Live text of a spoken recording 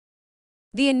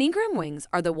The Enneagram wings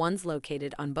are the ones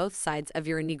located on both sides of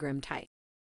your Enneagram type.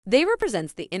 They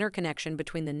represent the interconnection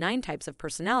between the 9 types of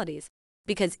personalities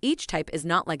because each type is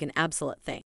not like an absolute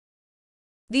thing.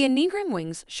 The Enneagram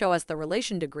wings show us the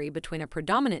relation degree between a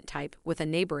predominant type with a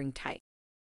neighboring type.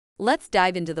 Let's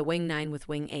dive into the wing 9 with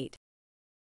wing 8.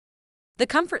 The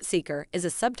comfort seeker is a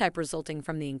subtype resulting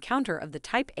from the encounter of the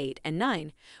type 8 and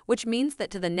 9, which means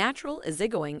that to the natural,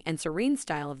 easygoing, and serene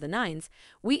style of the 9s,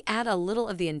 we add a little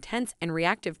of the intense and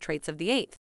reactive traits of the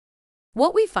 8th.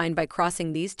 What we find by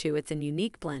crossing these two, it's a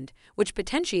unique blend, which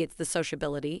potentiates the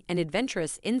sociability and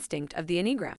adventurous instinct of the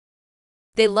Enneagram.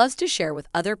 They love to share with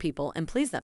other people and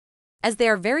please them. As they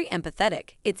are very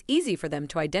empathetic, it's easy for them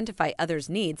to identify others'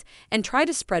 needs and try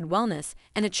to spread wellness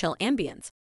and a chill ambience.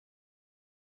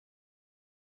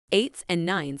 8s and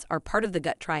 9s are part of the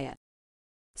gut triad.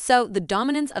 So, the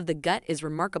dominance of the gut is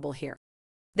remarkable here.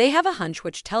 They have a hunch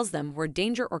which tells them where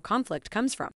danger or conflict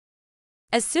comes from.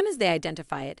 As soon as they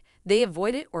identify it, they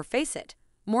avoid it or face it,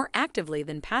 more actively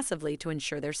than passively to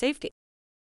ensure their safety.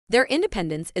 Their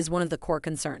independence is one of the core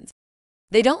concerns.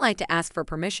 They don't like to ask for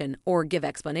permission or give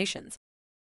explanations.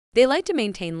 They like to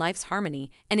maintain life's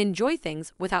harmony and enjoy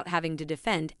things without having to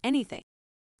defend anything.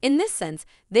 In this sense,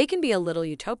 they can be a little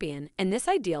utopian, and this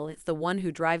ideal is the one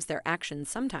who drives their actions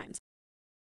sometimes.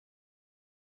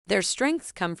 Their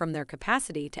strengths come from their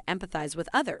capacity to empathize with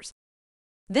others.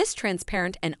 This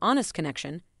transparent and honest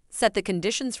connection set the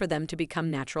conditions for them to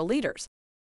become natural leaders.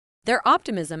 Their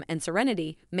optimism and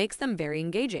serenity makes them very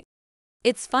engaging.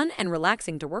 It's fun and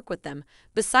relaxing to work with them,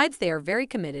 besides they are very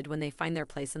committed when they find their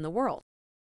place in the world.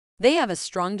 They have a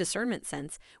strong discernment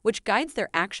sense, which guides their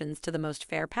actions to the most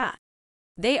fair path.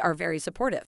 They are very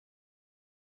supportive.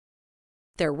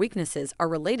 Their weaknesses are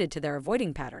related to their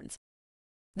avoiding patterns.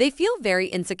 They feel very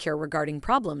insecure regarding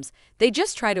problems. They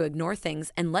just try to ignore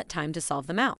things and let time to solve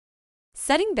them out.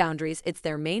 Setting boundaries, it's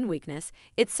their main weakness.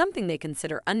 It's something they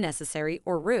consider unnecessary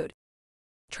or rude.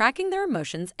 Tracking their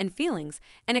emotions and feelings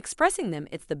and expressing them,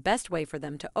 it's the best way for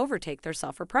them to overtake their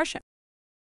self-repression.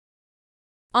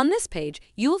 On this page,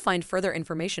 you will find further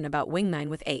information about wing 9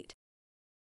 with 8.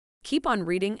 Keep on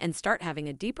reading and start having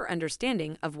a deeper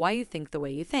understanding of why you think the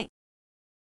way you think.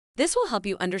 This will help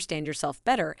you understand yourself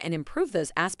better and improve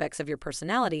those aspects of your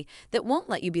personality that won't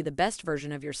let you be the best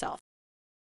version of yourself.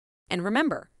 And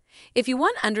remember, if you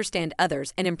want to understand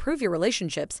others and improve your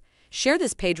relationships, share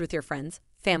this page with your friends,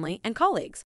 family, and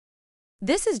colleagues.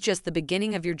 This is just the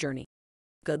beginning of your journey.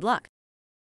 Good luck.